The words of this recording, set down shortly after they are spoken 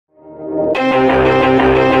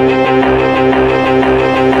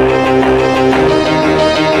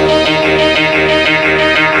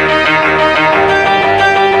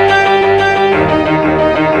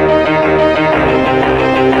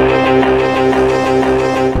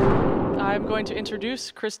going to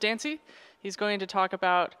introduce Chris Dancy. He's going to talk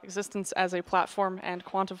about existence as a platform and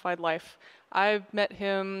quantified life. I met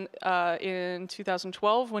him in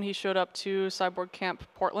 2012 when he showed up to CyborgCamp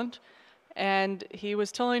Portland, and he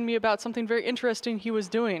was telling me about something very interesting he was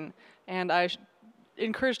doing, and I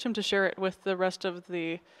encouraged him to share it with the rest of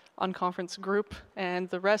the unconference group, and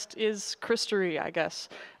the rest is Christery, I guess.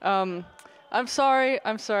 I'm sorry.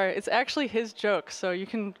 It's actually his joke, so you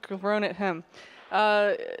can groan at him.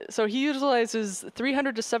 So he utilizes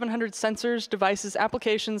 300 to 700 sensors, devices,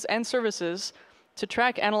 applications, and services to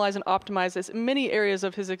track, analyze, and optimize as many areas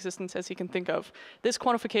of his existence as he can think of. This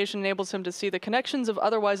quantification enables him to see the connections of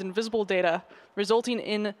otherwise invisible data, resulting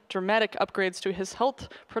in dramatic upgrades to his health,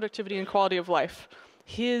 productivity, and quality of life.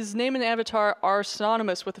 His name and avatar are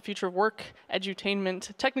synonymous with the future of work,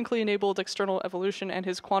 edutainment, technically enabled external evolution, and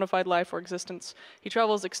his quantified life or existence. He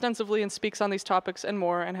travels extensively and speaks on these topics and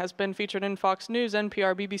more, and has been featured in Fox News,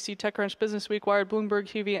 NPR, BBC, TechCrunch, Business Week, Wired, Bloomberg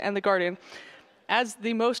TV, and The Guardian. As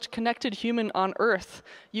the most connected human on Earth,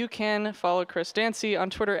 you can follow Chris Dancy on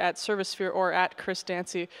Twitter at Servisphere or at Chris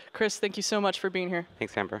Dancy. Chris, thank you so much for being here.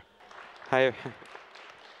 Thanks, Amber. Hi.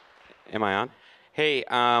 Am I on? Hey,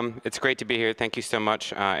 it's great to be here. Thank you so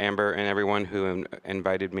much, Amber, and everyone who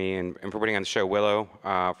invited me, and for putting on the show, Willow,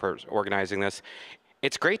 for organizing this.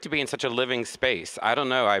 It's great to be in such a living space. I don't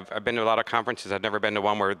know, I've been to a lot of conferences. I've never been to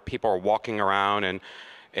one where people are walking around and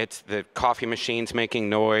it's the coffee machines making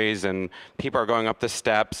noise and people are going up the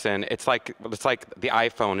steps, and it's like the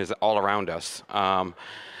iPhone is all around us.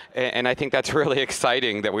 And I think that's really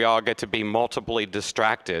exciting that we all get to be multiply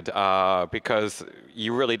distracted because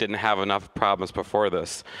you really didn't have enough problems before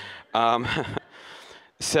this.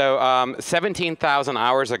 So 17,000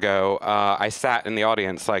 hours ago, I sat in the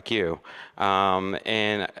audience like you.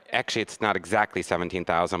 And actually, it's not exactly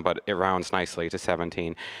 17,000, but it rounds nicely to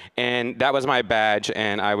 17. And that was my badge,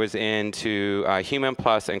 and I was into Human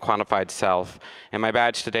Plus and Quantified Self. And my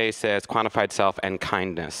badge today says Quantified Self and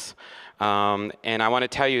Kindness. And I want to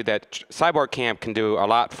tell you that CyborgCamp can do a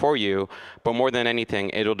lot for you, but more than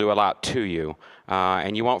anything, it'll do a lot to you.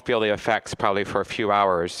 And you won't feel the effects probably for a few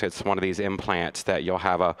hours. It's one of these implants that you'll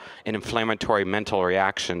have an inflammatory mental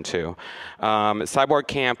reaction to.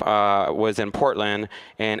 CyborgCamp was in Portland,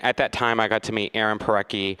 and at that time I got to meet Aaron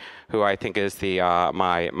Parecki, who I think is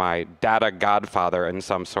my data godfather in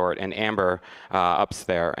some sort, and Amber up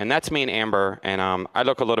there. And that's me and Amber, and I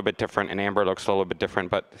look a little bit different, and Amber looks a little bit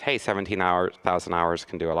different, but hey, 17,000 hours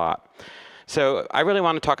can do a lot. So I really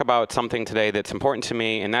want to talk about something today that's important to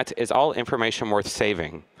me, and that is all information worth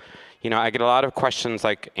saving. You know, I get a lot of questions,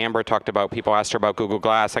 like Amber talked about, people asked her about Google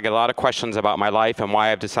Glass. I get a lot of questions about my life and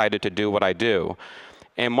why I've decided to do what I do.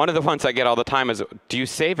 And one of the ones I get all the time is, do you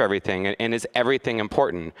save everything, and is everything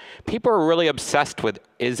important? People are really obsessed with,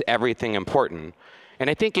 is everything important? And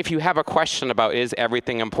I think if you have a question about, is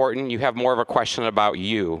everything important, you have more of a question about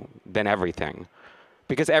you than everything.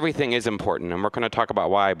 Because everything is important, and we're going to talk about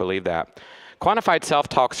why I believe that. Quantified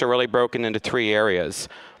self-talks are really broken into 3 areas.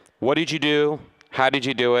 What did you do? How did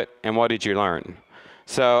you do it? And what did you learn?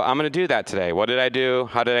 So I'm going to do that today. What did I do?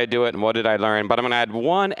 How did I do it? And what did I learn? But I'm going to add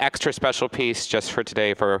one extra special piece just for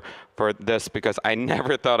today for this, because I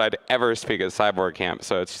never thought I'd ever speak at CyborgCamp.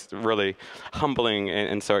 So it's really humbling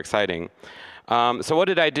and so exciting. So what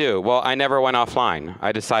did I do? Well, I never went offline.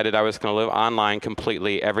 I decided I was going to live online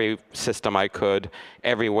completely, every system I could,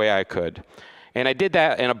 every way I could. And I did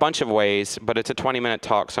that in a bunch of ways, but it's a 20-minute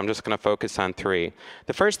talk, so I'm just going to focus on 3.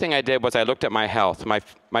 The first thing I did was I looked at my health.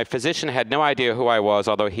 My physician had no idea who I was,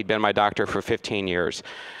 although he'd been my doctor for 15 years.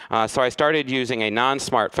 So I started using a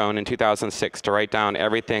non-smartphone in 2006 to write down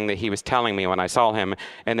everything that he was telling me when I saw him,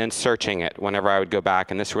 and then searching it whenever I would go back,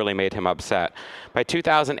 and this really made him upset. By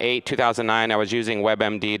 2008, 2009, I was using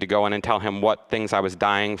WebMD to go in and tell him what things I was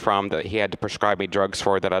dying from that he had to prescribe me drugs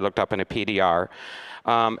for that I looked up in a PDR.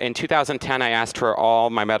 In 2010, I asked for all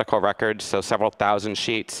my medical records, so several thousand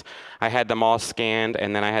sheets. I had them all scanned,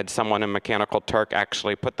 and then I had someone in Mechanical Turk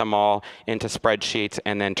actually put them all into spreadsheets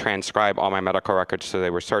and then transcribe all my medical records so they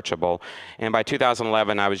were searchable. And by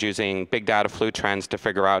 2011, I was using big data flu trends to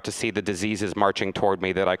figure out, to see the diseases marching toward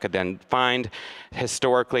me that I could then find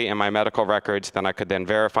historically in my medical records. Then I could then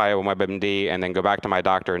verify with WebMD and then go back to my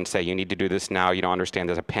doctor and say, you need to do this now. You don't understand,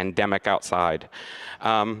 there's a pandemic outside.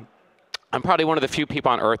 I'm probably one of the few people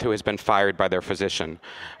on Earth who has been fired by their physician.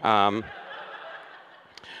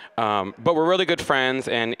 But we're really good friends,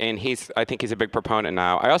 and I think he's a big proponent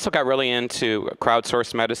now. I also got really into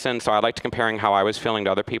crowdsourced medicine, so I liked comparing how I was feeling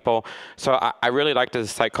to other people. So I really liked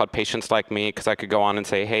this site called Patients Like Me, because I could go on and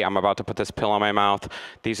say, hey, I'm about to put this pill in my mouth.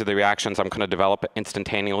 These are the reactions I'm going to develop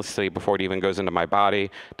instantaneously before it even goes into my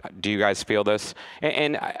body. Do you guys feel this?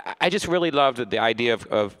 And I just really loved the idea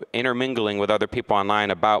of intermingling with other people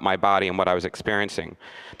online about my body and what I was experiencing.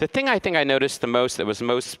 The thing I think I noticed the most that was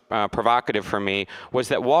most provocative for me was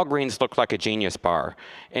that Walgreens looked like a Genius bar.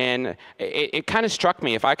 And it kind of struck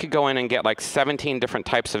me, if I could go in and get like 17 different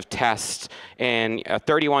types of tests and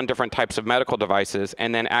 31 different types of medical devices,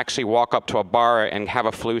 and then actually walk up to a bar and have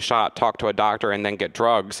a flu shot, talk to a doctor, and then get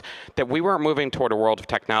drugs, that we weren't moving toward a world of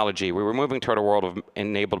technology. We were moving toward a world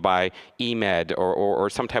enabled by e-med or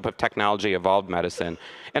some type of technology-evolved medicine.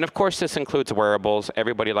 And of course, this includes wearables.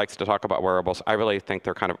 Everybody likes to talk about wearables. I really think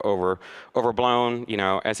they're kind of overblown. You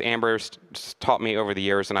know, as Amber's taught me over the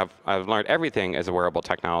years, and I've learned everything as a wearable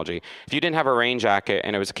technology. If you didn't have a rain jacket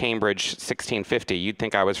and it was Cambridge 1650, you'd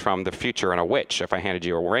think I was from the future and a witch if I handed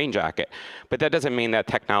you a rain jacket. But that doesn't mean that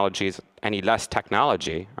technology is any less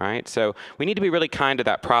technology, right? So we need to be really kind to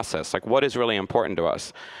that process. Like, what is really important to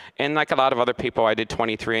us? And like a lot of other people, I did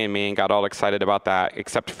 23andMe and got all excited about that,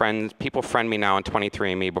 except people friend me now on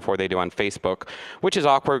 23andMe before they do on Facebook, which is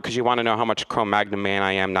awkward because you want to know how much Cro-Magnon man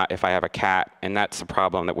I am, not if I have a cat, and that's a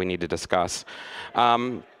problem that we need to discuss.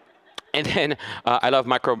 And then I love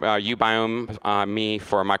uBiome me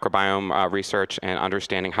for microbiome research and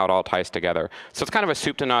understanding how it all ties together. So it's kind of a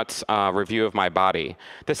soup to nuts review of my body.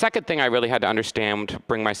 The second thing I really had to understand to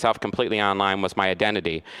bring myself completely online was my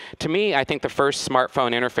identity. To me, I think the first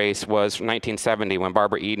smartphone interface was 1970 when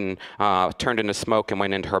Barbara Eden turned into smoke and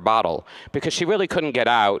went into her bottle, because she really couldn't get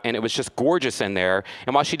out, and it was just gorgeous in there.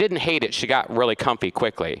 And while she didn't hate it, she got really comfy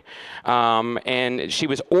quickly. And she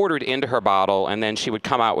was ordered into her bottle, and then she would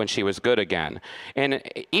come out when she was good again. And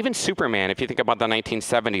even Superman, if you think about the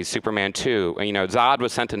 1970s, Superman 2, you know, Zod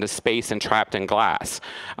was sent into space and trapped in glass.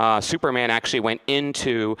 Superman actually went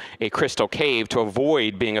into a crystal cave to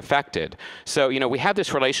avoid being affected. So, you know, we have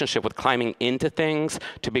this relationship with climbing into things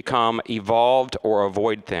to become evolved or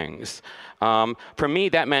avoid things. For me,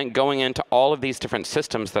 that meant going into all of these different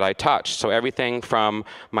systems that I touched. So everything from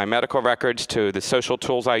my medical records to the social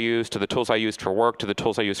tools I use, to the tools I used for work, to the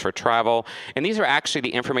tools I use for travel. And these are actually the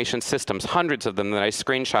information systems, hundreds of them that I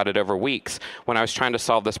screenshotted over weeks when I was trying to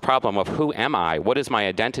solve this problem of who am I? What is my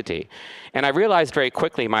identity? And I realized very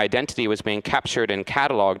quickly my identity was being captured and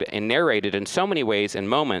cataloged and narrated in so many ways in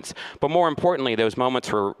moments, but more importantly, those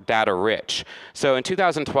moments were data rich. So in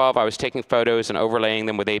 2012, I was taking photos and overlaying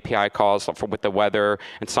them with API calls with the weather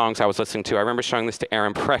and songs I was listening to. I remember showing this to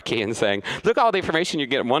Aaron Parecki and saying, look at all the information you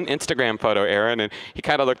get in one Instagram photo, Aaron. And he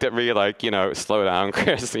kind of looked at me like, you know, slow down,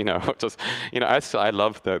 Chris, you know, just, you know, I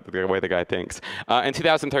love the way the guy thinks. In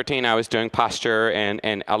 2013, I was doing posture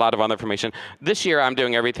and a lot of other information. This year, I'm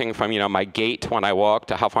doing everything from, you know, my gait when I walk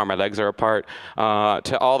to how far my legs are apart,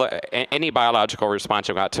 to all any biological response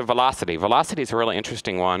I've got, to velocity. Velocity is a really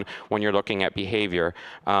interesting one when you're looking at behavior,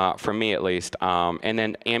 for me at least. And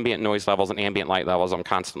then ambient noise levels and ambient light levels, I'm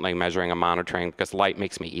constantly measuring and monitoring because light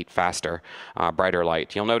makes me eat faster, brighter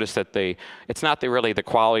light. You'll notice that it's not really the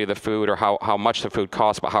quality of the food or how much the food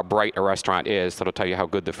costs, but how bright a restaurant is that'll tell you how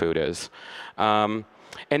good the food is.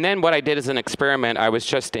 And then what I did as an experiment, I was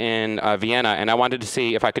just in Vienna, and I wanted to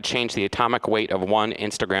see if I could change the atomic weight of one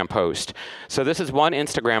Instagram post. So this is one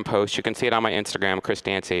Instagram post. You can see it on my Instagram, Chris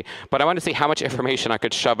Dancy. But I wanted to see how much information I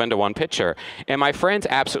could shove into one picture. And my friends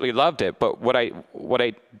absolutely loved it. But what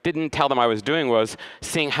I didn't tell them I was doing was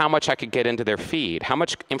seeing how much I could get into their feed. How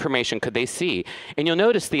much information could they see? And you'll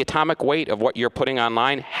notice the atomic weight of what you're putting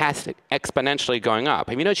online has exponentially going up.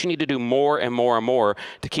 And you notice you need to do more and more and more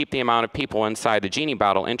to keep the amount of people inside the Genie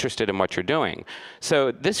bottle interested in what you're doing.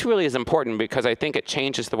 So this really is important because I think it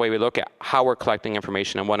changes the way we look at how we're collecting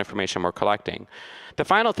information and what information we're collecting. The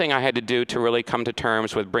final thing I had to do to really come to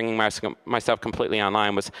terms with bringing myself completely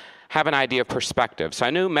online was have an idea of perspective. So I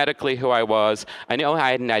knew medically who I was. I knew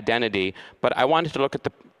I had an identity, but I wanted to look at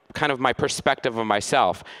the kind of my perspective of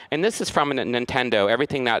myself. And this is from Nintendo,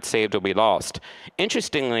 everything not saved will be lost.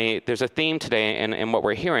 Interestingly, there's a theme today in what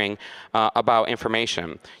we're hearing about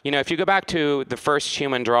information. You know, if you go back to the first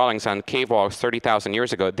human drawings on cave walls 30,000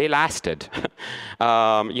 years ago, they lasted.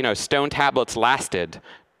 You know, stone tablets lasted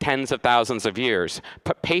tens of thousands of years.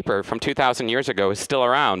 Paper from 2,000 years ago is still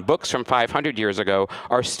around. Books from 500 years ago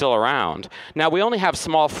are still around. Now, we only have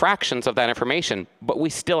small fractions of that information, but we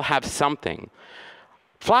still have something.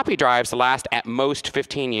 Floppy drives last at most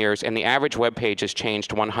 15 years, and the average web page has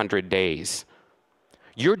changed 100 days.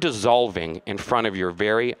 You're dissolving in front of your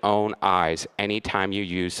very own eyes anytime you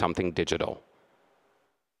use something digital.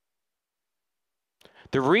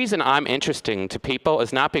 The reason I'm interesting to people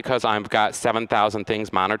is not because I've got 7,000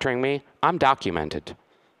 things monitoring me. I'm documented.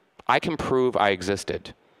 I can prove I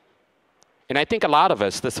existed. And I think a lot of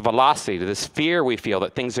us, this velocity, this fear we feel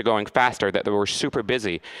that things are going faster, that we're super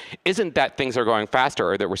busy, isn't that things are going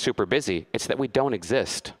faster or that we're super busy. It's that we don't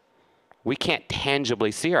exist. We can't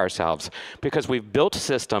tangibly see ourselves because we've built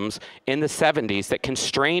systems in the 70s that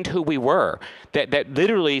constrained who we were, that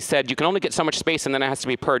literally said you can only get so much space and then it has to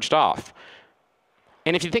be purged off.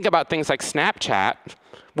 And if you think about things like Snapchat,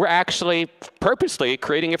 we're actually purposely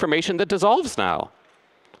creating information that dissolves now.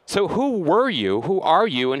 So who were you, who are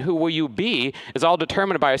you, and who will you be is all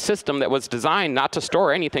determined by a system that was designed not to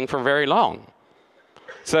store anything for very long.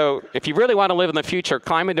 So if you really want to live in the future,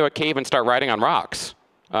 climb into a cave and start writing on rocks.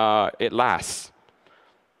 It lasts.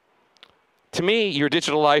 To me, your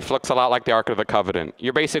digital life looks a lot like the Ark of the Covenant.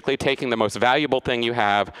 You're basically taking the most valuable thing you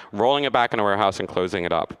have, rolling it back in a warehouse, and closing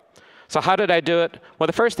it up. So how did I do it? Well,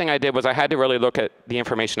 the first thing I did was I had to really look at the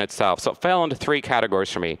information itself. So it fell into three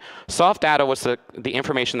categories for me. Soft data was the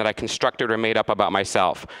information that I constructed or made up about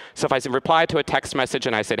myself. So if I replied to a text message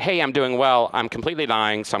and I said, hey, I'm doing well, I'm completely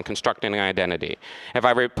lying, so I'm constructing an identity. If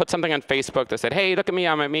I put something on Facebook that said, hey, look at me,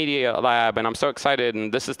 I'm at Media Lab, and I'm so excited,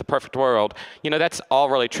 and this is the perfect world, that's all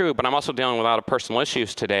really true, but I'm also dealing with a lot of personal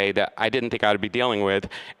issues today that I didn't think I would be dealing with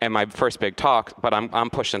in my first big talk, but I'm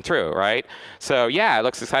pushing through, right? So yeah, it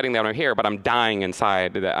looks exciting that I'm here, but I'm dying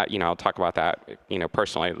inside. I'll talk about that,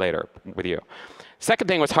 personally later with you. Second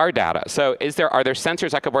thing was hard data. So are there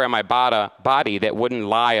sensors I could wear on my body that wouldn't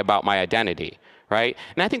lie about my identity, right?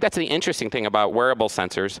 And I think that's the interesting thing about wearable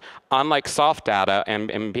sensors. Unlike soft data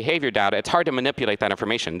and behavior data, it's hard to manipulate that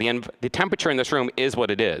information. The temperature in this room is what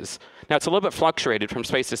it is. Now, it's a little bit fluctuated from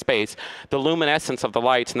space to space. The luminescence of the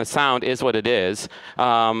lights and the sound is what it is.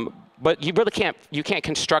 But you really can't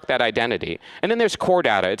construct that identity. And then there's core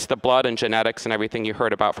data. It's the blood and genetics and everything you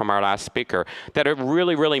heard about from our last speaker that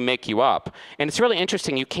really, really make you up. And it's really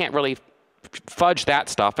interesting. You can't really fudge that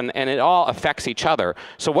stuff, and it all affects each other.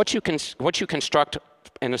 So what you construct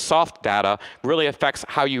in the soft data really affects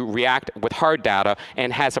how you react with hard data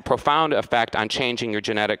and has a profound effect on changing your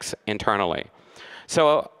genetics internally.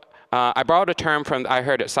 So I borrowed a term I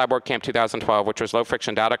heard at CyborgCamp 2012, which was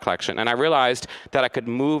low-friction data collection, and I realized that I could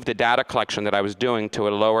move the data collection that I was doing to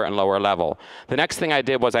a lower and lower level. The next thing I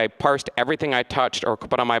did was I parsed everything I touched or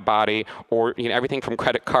put on my body, or everything from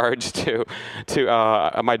credit cards to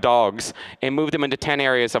my dogs, and moved them into 10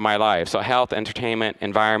 areas of my life. So health, entertainment,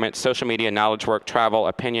 environment, social media, knowledge work, travel,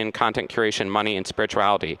 opinion, content curation, money, and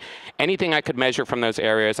spirituality. Anything I could measure from those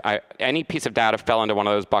areas, any piece of data fell into one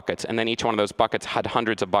of those buckets, and then each one of those buckets had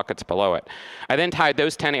hundreds of buckets below it. I then tied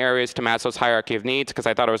those 10 areas to Maslow's hierarchy of needs because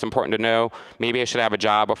I thought it was important to know maybe I should have a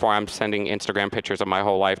job before I'm sending Instagram pictures of my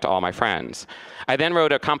whole life to all my friends. I then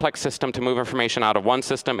wrote a complex system to move information out of one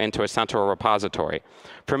system into a central repository.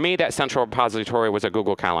 For me, that central repository was a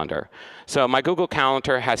Google Calendar. So my Google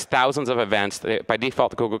Calendar has thousands of events. By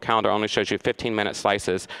default, the Google Calendar only shows you 15-minute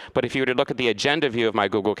slices. But if you were to look at the agenda view of my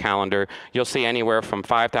Google Calendar, you'll see anywhere from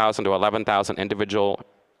 5,000 to 11,000 individual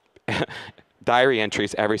diary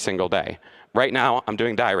entries every single day. Right now, I'm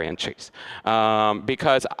doing diary entries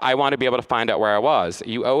because I want to be able to find out where I was.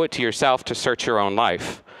 You owe it to yourself to search your own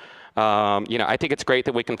life. I think it's great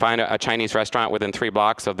that we can find a Chinese restaurant within 3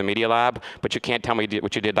 blocks of the Media Lab, but you can't tell me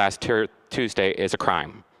what you did last Tuesday is a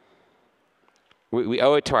crime. We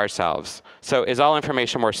owe it to ourselves. So is all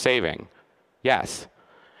information worth saving? Yes.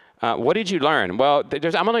 What did you learn? Well,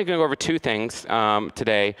 I'm only going to go over 2 things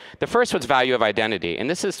today. The first was value of identity, and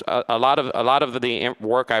this is a lot of the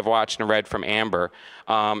work I've watched and read from Amber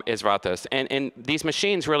is about this. And these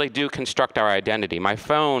machines really do construct our identity. My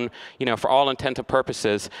phone, for all intents and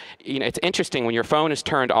purposes, it's interesting when your phone is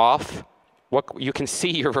turned off, you can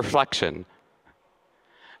see your reflection.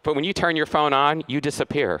 But when you turn your phone on, you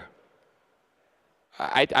disappear.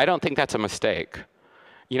 I don't think that's a mistake.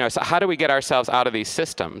 So how do we get ourselves out of these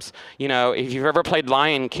systems? If you've ever played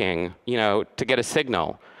Lion King, to get a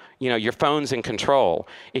signal, your phone's in control.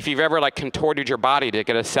 If you've ever contorted your body to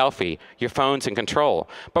get a selfie, your phone's in control.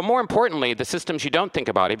 But more importantly, the systems you don't think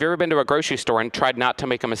about. Have you ever been to a grocery store and tried not to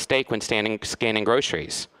make a mistake when scanning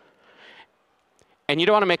groceries? And you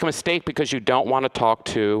don't want to make a mistake because you don't want to talk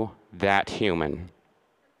to that human,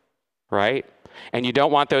 right? And you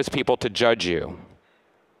don't want those people to judge you.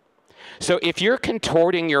 So if you're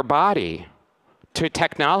contorting your body to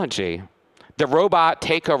technology, the robot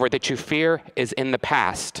takeover that you fear is in the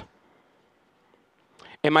past.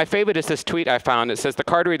 And my favorite is this tweet I found. It says, the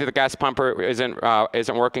card reader, the gas pumper isn't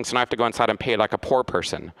working, so now I have to go inside and pay like a poor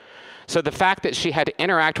person. So the fact that she had to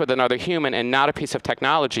interact with another human and not a piece of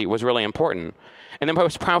technology was really important. And the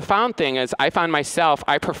most profound thing is I found myself,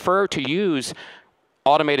 I prefer to use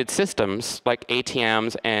automated systems like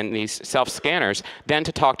ATMs and these self-scanners than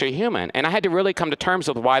to talk to a human. And I had to really come to terms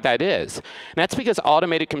with why that is. And that's because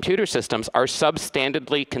automated computer systems are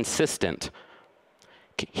substandardly consistent.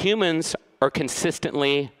 Humans are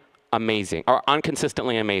consistently amazing, or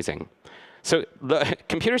unconsistently amazing. So the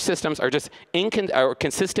computer systems are just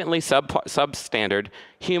consistently substandard.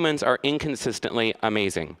 Humans are inconsistently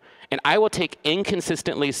amazing. And I will take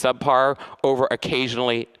inconsistently subpar over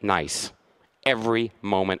occasionally nice every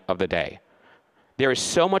moment of the day. There is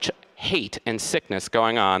so much hate and sickness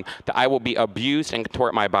going on that I will be abused and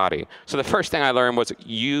contort my body. So the first thing I learned was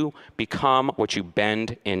you become what you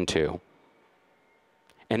bend into.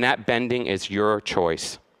 And that bending is your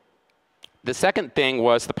choice. The second thing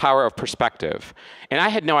was the power of perspective. And I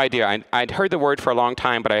had no idea. I'd heard the word for a long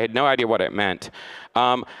time, but I had no idea what it meant.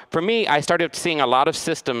 For me, I started seeing a lot of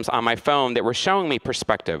systems on my phone that were showing me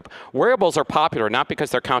perspective. Wearables are popular not because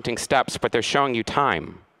they're counting steps, but they're showing you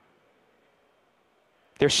time.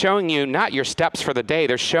 They're showing you not your steps for the day,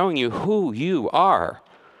 they're showing you who you are.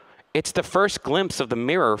 It's the first glimpse of the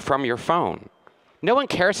mirror from your phone. No one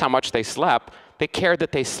cares how much they slept, they care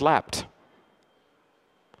that they slept.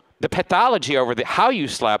 The pathology over how you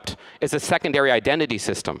slept is a secondary identity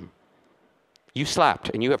system. You slept,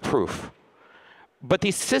 and you have proof. But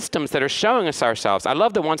these systems that are showing us ourselves, I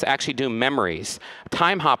love the ones that actually do memories.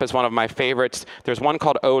 Time Hop is one of my favorites. There's one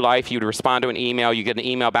called O Life. You'd respond to an email. You get an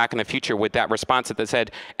email back in the future with that response that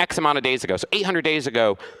said X amount of days ago. So 800 days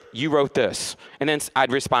ago, you wrote this. And then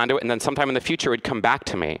I'd respond to it, and then sometime in the future, it would come back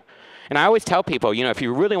to me. And I always tell people, if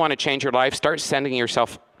you really want to change your life, start sending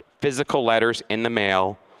yourself physical letters in the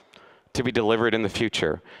mail to be delivered in the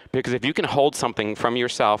future. Because if you can hold something from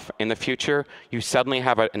yourself in the future, you suddenly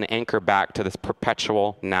have an anchor back to this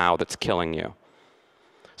perpetual now that's killing you.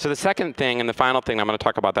 So the second thing and the final thing I'm going to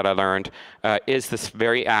talk about that I learned is this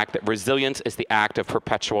very act that resilience is the act of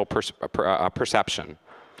perpetual perception.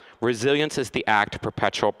 Resilience is the act of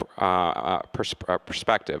perpetual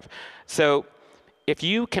perspective. So if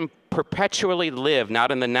you can perpetually live,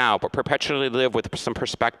 not in the now, but perpetually live with some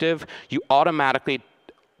perspective, you automatically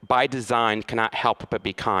by design, cannot help but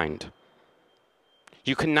be kind.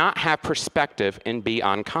 You cannot have perspective and be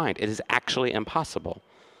unkind. It is actually impossible.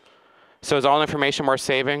 So is all information worth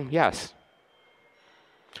saving? Yes.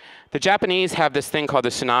 The Japanese have this thing called the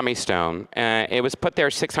tsunami stone. It was put there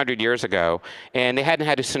 600 years ago, and they hadn't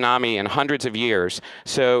had a tsunami in hundreds of years,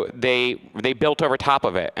 so they built over top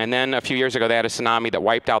of it. And then a few years ago, they had a tsunami that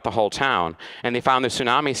wiped out the whole town, and they found the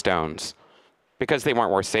tsunami stones. Because they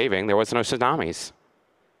weren't worth saving, there was no tsunamis.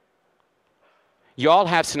 You all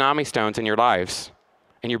have tsunami stones in your lives,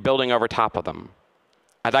 and you're building over top of them.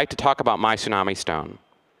 I'd like to talk about my tsunami stone.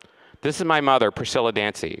 This is my mother, Priscilla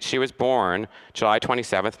Dancy. She was born July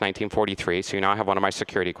 27th, 1943, so you now have one of my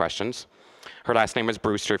security questions. Her last name was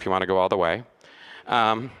Brewster, if you want to go all the way.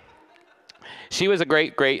 She was a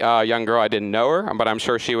great young girl. I didn't know her, but I'm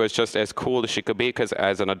sure she was just as cool as she could be, because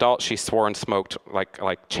as an adult, she swore and smoked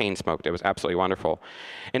like chain smoked. It was absolutely wonderful.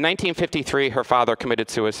 In 1953, her father committed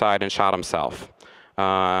suicide and shot himself.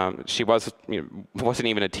 She wasn't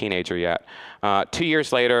even a teenager yet. 2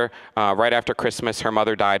 years later, right after Christmas, her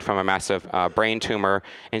mother died from a massive brain tumor,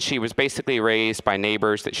 and she was basically raised by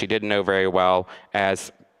neighbors that she didn't know very well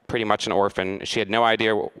as pretty much an orphan. She had no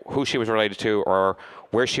idea who she was related to or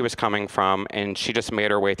where she was coming from, and she just made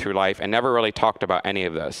her way through life and never really talked about any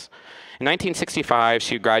of this. In 1965,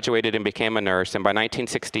 she graduated and became a nurse, and by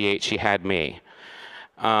 1968, she had me.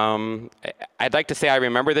 I'd like to say I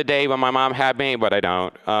remember the day when my mom had me, but I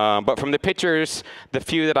don't. But from the pictures, the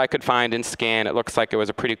few that I could find and scan, it looks like it was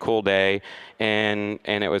a pretty cool day, and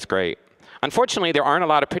it was great. Unfortunately, there aren't a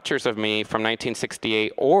lot of pictures of me from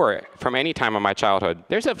 1968 or from any time of my childhood.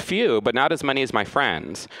 There's a few, but not as many as my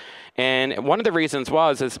friends. And one of the reasons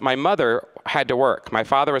is my mother had to work. My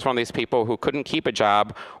father was one of these people who couldn't keep a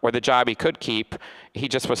job, or the job he could keep, he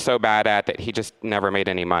just was so bad at that he just never made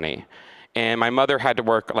any money. And my mother had to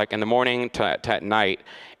work like in the morning to at night.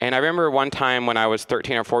 And I remember one time when I was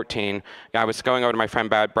 13 or 14, I was going over to my friend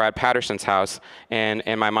Brad Patterson's house, and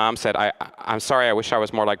my mom said, I'm sorry, I wish I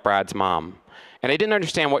was more like Brad's mom. And I didn't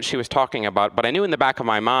understand what she was talking about, but I knew in the back of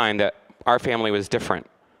my mind that our family was different.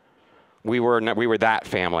 We were that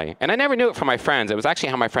family. And I never knew it from my friends. It was actually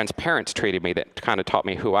how my friends' parents treated me that kind of taught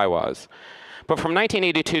me who I was. But from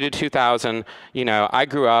 1982 to 2000, I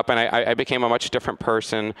grew up and I became a much different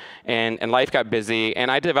person, and life got busy, and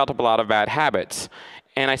I developed a lot of bad habits.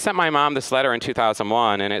 And I sent my mom this letter in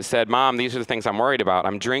 2001, and it said, Mom, these are the things I'm worried about.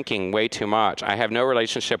 I'm drinking way too much. I have no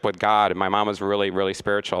relationship with God, and my mom was really, really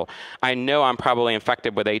spiritual. I know I'm probably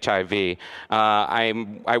infected with HIV.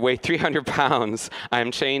 I weigh 300 pounds.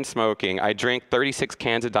 I'm chain smoking. I drink 36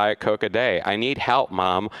 cans of Diet Coke a day. I need help,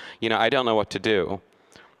 Mom. I don't know what to do.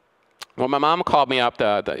 Well, my mom called me up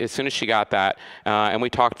as soon as she got that, and we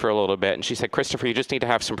talked for a little bit. And she said, Christopher, you just need to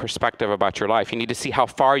have some perspective about your life. You need to see how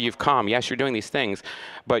far you've come. Yes, you're doing these things,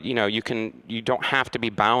 but you don't have to be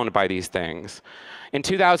bound by these things. In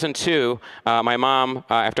 2002, my mom,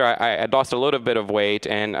 after I had lost a little bit of weight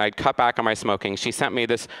and I'd cut back on my smoking, she sent me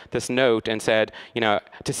this note and said,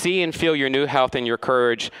 to see and feel your new health and your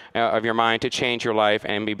courage of your mind to change your life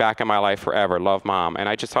and be back in my life forever. Love, Mom. And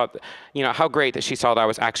I just thought, how great that she saw that I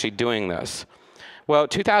was actually doing this. Well,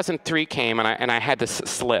 2003 came, and I had this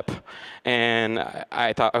slip. And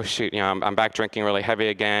I thought, oh, shoot, I'm back drinking really heavy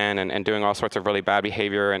again and doing all sorts of really bad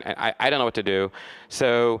behavior, and I don't know what to do.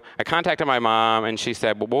 So I contacted my mom, and she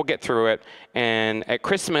said, well, we'll get through it. And at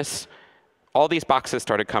Christmas, all these boxes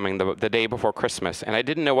started coming the day before Christmas, and I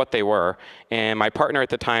didn't know what they were. And my partner at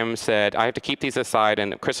the time said, I have to keep these aside,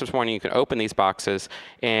 and Christmas morning you can open these boxes,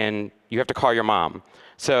 and you have to call your mom.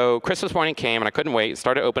 So Christmas morning came, and I couldn't wait,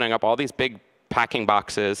 started opening up all these big packing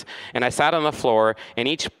boxes, and I sat on the floor, and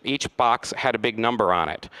each box had a big number on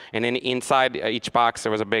it. And then inside each box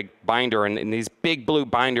there was a big binder, and these big blue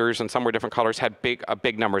binders, and some were different colors, had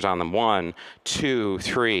big numbers on them, 1, 2,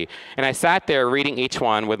 3. And I sat there reading each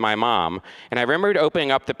one with my mom, and I remembered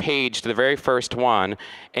opening up the page to the very first one,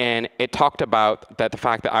 and it talked about the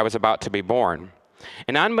fact that I was about to be born.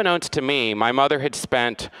 And unbeknownst to me, my mother had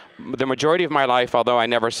spent the majority of my life, although I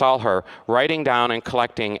never saw her, writing down and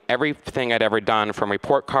collecting everything I'd ever done, from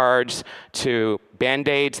report cards to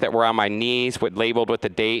Band-Aids that were on my knees labeled with the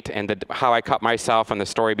date and how I cut myself and the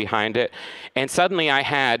story behind it. And suddenly I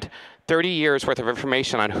had 30 years worth of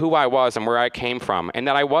information on who I was and where I came from, and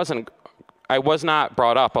that I was not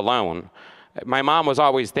brought up alone. My mom was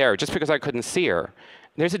always there, just because I couldn't see her.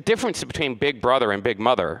 There's a difference between Big Brother and Big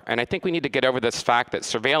Mother, and I think we need to get over this fact that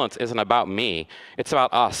surveillance isn't about me, it's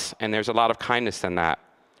about us, and there's a lot of kindness in that.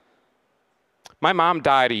 My mom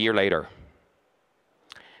died a year later,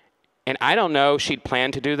 and I don't know she'd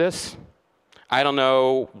planned to do this. I don't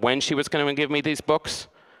know when she was going to give me these books,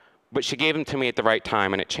 but she gave them to me at the right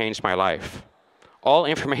time, and it changed my life. All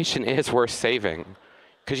information is worth saving,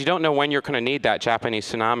 because you don't know when you're going to need that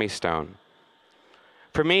Japanese tsunami stone.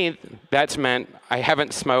 For me, that's meant I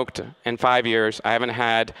haven't smoked in 5 years. I haven't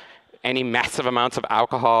had any massive amounts of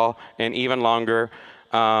alcohol in even longer.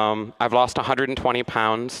 I've lost 120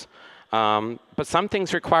 pounds. But some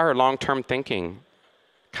things require long-term thinking,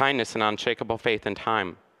 kindness, and unshakable faith in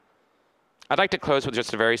time. I'd like to close with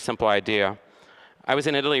just a very simple idea. I was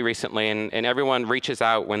in Italy recently, and everyone reaches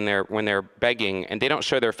out when they're begging, and they don't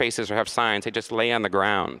show their faces or have signs. They just lay on the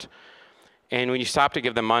ground. And when you stop to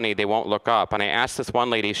give them money, they won't look up. And I asked this one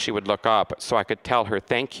lady if she would look up so I could tell her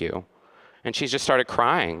thank you. And she just started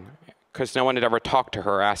crying because no one had ever talked to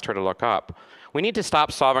her or asked her to look up. We need to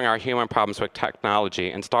stop solving our human problems with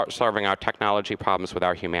technology and start solving our technology problems with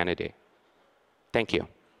our humanity. Thank you.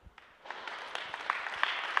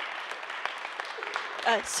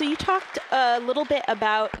 So you talked a little bit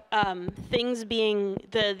about things being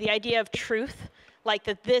the idea of truth, like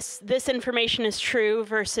that this information is true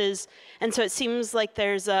versus, and so it seems like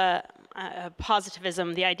there's a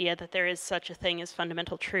positivism, the idea that there is such a thing as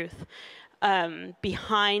fundamental truth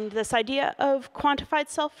behind this idea of quantified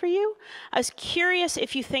self for you. I was curious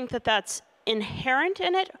if you think that that's inherent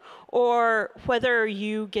in it, or whether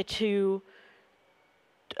you get to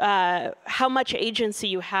how much agency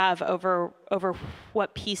you have over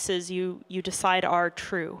what pieces you decide are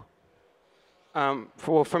true.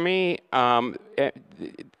 For me, the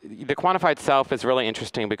quantified self is really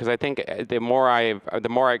interesting because I think the more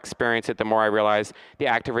I experience it, the more I realize the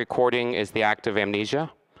act of recording is the act of amnesia,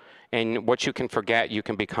 and what you can forget, you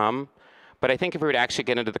can become. But I think if we would actually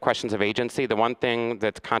get into the questions of agency, the one thing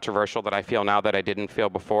that's controversial that I feel now that I didn't feel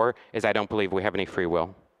before is I don't believe we have any free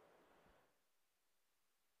will.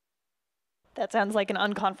 That sounds like an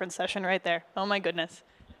unconference session right there. Oh my goodness.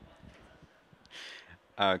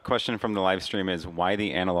 Question from the live stream is, why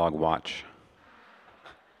the analog watch?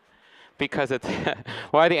 Because it's,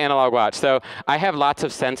 why the analog watch? So I have lots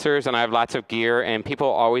of sensors and I have lots of gear, and people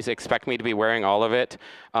always expect me to be wearing all of it.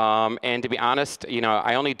 And to be honest,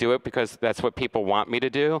 I only do it because that's what people want me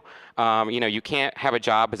to do. You can't have a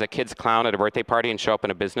job as a kid's clown at a birthday party and show up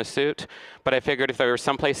in a business suit. But I figured if there was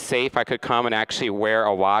someplace safe I could come and actually wear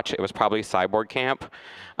a watch, it was probably CyborgCamp.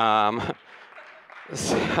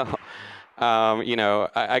 You know,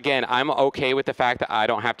 again, I'm okay with the fact that I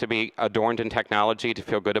don't have to be adorned in technology to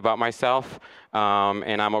feel good about myself,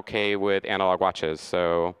 and I'm okay with analog watches.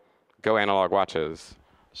 So, go analog watches.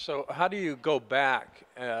 So how do you go back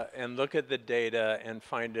and look at the data and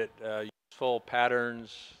find it useful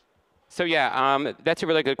patterns? So yeah, that's a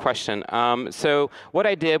really good question. So what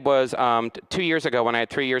I did was 2 years ago, when I had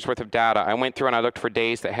 3 years worth of data, I went through and I looked for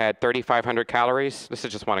days that had 3,500 calories. This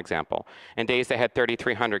is just one example. And days that had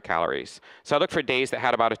 3,300 calories. So I looked for days that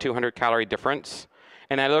had about a 200 calorie difference.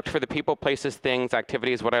 And I looked for the people, places, things,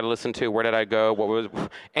 activities, what I listened to, where did I go, what was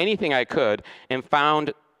anything I could, and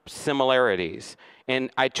found similarities. And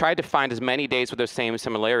I tried to find as many days with those same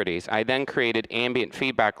similarities. I then created ambient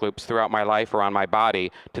feedback loops throughout my life or on my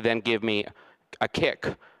body to then give me a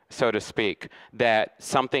kick, so to speak, that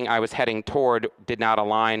something I was heading toward did not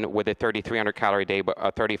align with a 3,300 calorie day, but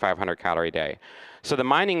a 3,500 calorie day. So the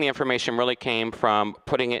mining the information really came from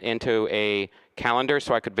putting it into a calendar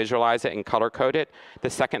so I could visualize it and color code it. The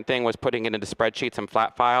second thing was putting it into spreadsheets and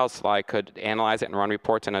flat files so I could analyze it and run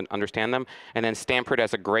reports and understand them. And then Stanford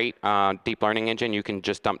has a great deep learning engine you can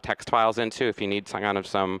just dump text files into if you need some kind of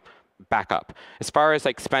some backup. As far as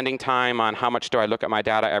like spending time on how much do I look at my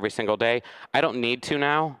data every single day, I don't need to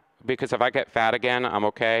now. Because if I get fat again, I'm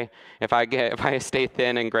okay. If I stay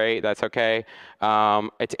thin and great, that's okay.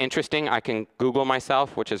 It's interesting. I can Google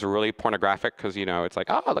myself, which is really pornographic because you know it's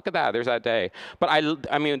like, oh, look at that, there's that day. But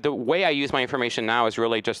I mean, the way I use my information now is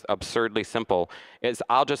really just absurdly simple.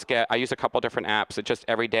 I use a couple different apps that just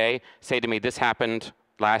every day say to me, this happened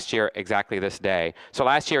last year exactly this day. So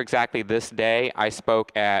last year exactly this day, I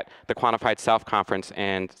spoke at the Quantified Self Conference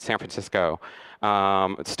in San Francisco.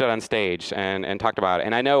 Stood on stage and talked about it.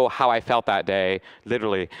 And I know how I felt that day,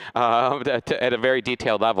 literally, at a very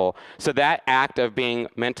detailed level. So that act of being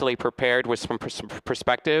mentally prepared with some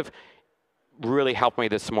perspective really helped me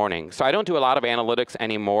this morning. So I don't do a lot of analytics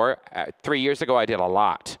anymore. 3 years ago, I did a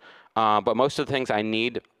lot. But most of the things I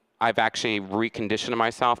need, I've actually reconditioned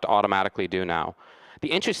myself to automatically do now. The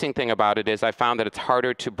interesting thing about it is I found that it's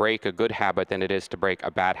harder to break a good habit than it is to break a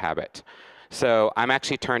bad habit. So I'm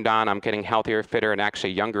actually turned on. I'm getting healthier, fitter, and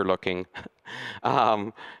actually younger looking,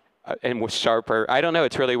 and with sharper. I don't know.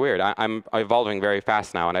 It's really weird. I'm evolving very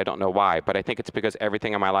fast now, and I don't know why. But I think it's because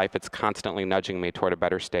everything in my life, it's constantly nudging me toward a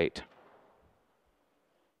better state.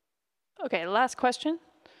 Okay, last question.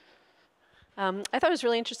 I thought it was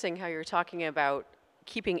really interesting how you were talking about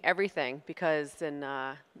keeping everything, because in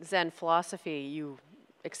Zen philosophy, you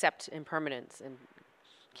accept impermanence and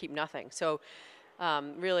keep nothing. So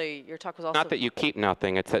really, your talk was also... Not that you keep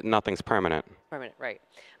nothing, it's that nothing's permanent. Permanent, right.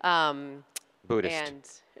 Buddhist. And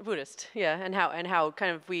Buddhist, yeah, and how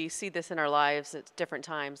kind of we see this in our lives at different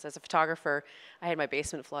times. As a photographer, I had my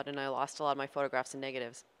basement flood and I lost a lot of my photographs and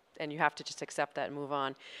negatives. And you have to just accept that and move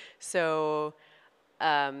on. So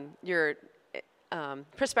your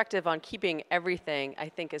perspective on keeping everything, I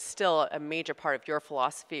think, is still a major part of your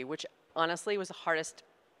philosophy, which honestly was the hardest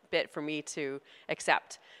bit for me to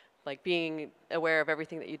accept. Like being aware of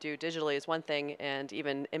everything that you do digitally is one thing, and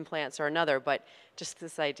even implants are another, but just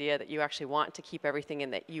this idea that you actually want to keep everything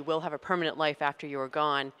and that you will have a permanent life after you are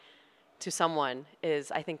gone to someone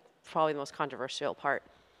is, I think, probably the most controversial part.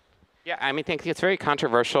 Yeah, I mean, I think it's very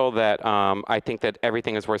controversial that I think that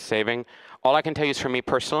everything is worth saving. All I can tell you is for me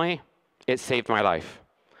personally, it saved my life.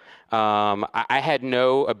 I had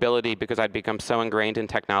no ability because I'd become so ingrained in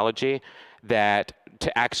technology that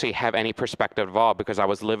to actually have any perspective at all because I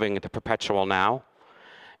was living the perpetual now.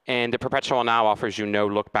 And the perpetual now offers you no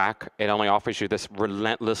look back. It only offers you this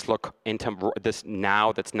relentless look into this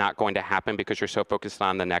now that's not going to happen because you're so focused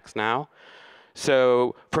on the next now.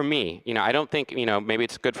 So for me, I don't think, maybe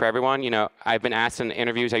it's good for everyone. I've been asked in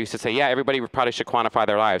interviews, I used to say, yeah, everybody probably should quantify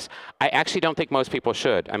their lives. I actually don't think most people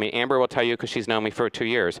should. I mean, Amber will tell you because she's known me for 2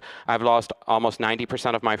 years. I've lost almost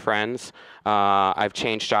 90% of my friends. I've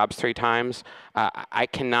changed jobs 3 times.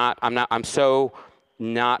 I'm so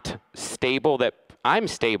not stable that I'm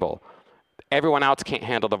stable. Everyone else can't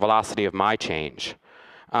handle the velocity of my change.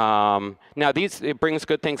 Now, it brings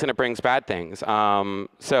good things and it brings bad things.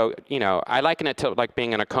 So, I liken it to like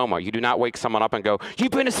being in a coma. You do not wake someone up and go,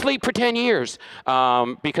 you've been asleep for 10 years,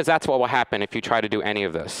 because that's what will happen if you try to do any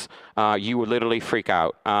of this. You will literally freak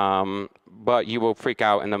out, but you will freak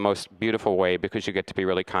out in the most beautiful way because you get to be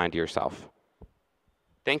really kind to yourself.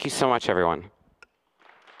 Thank you so much, everyone.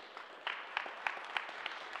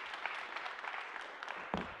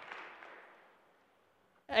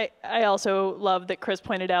 I also love that Chris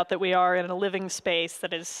pointed out that we are in a living space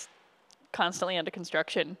that is constantly under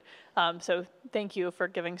construction. So thank you for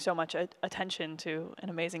giving so much attention to an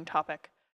amazing topic.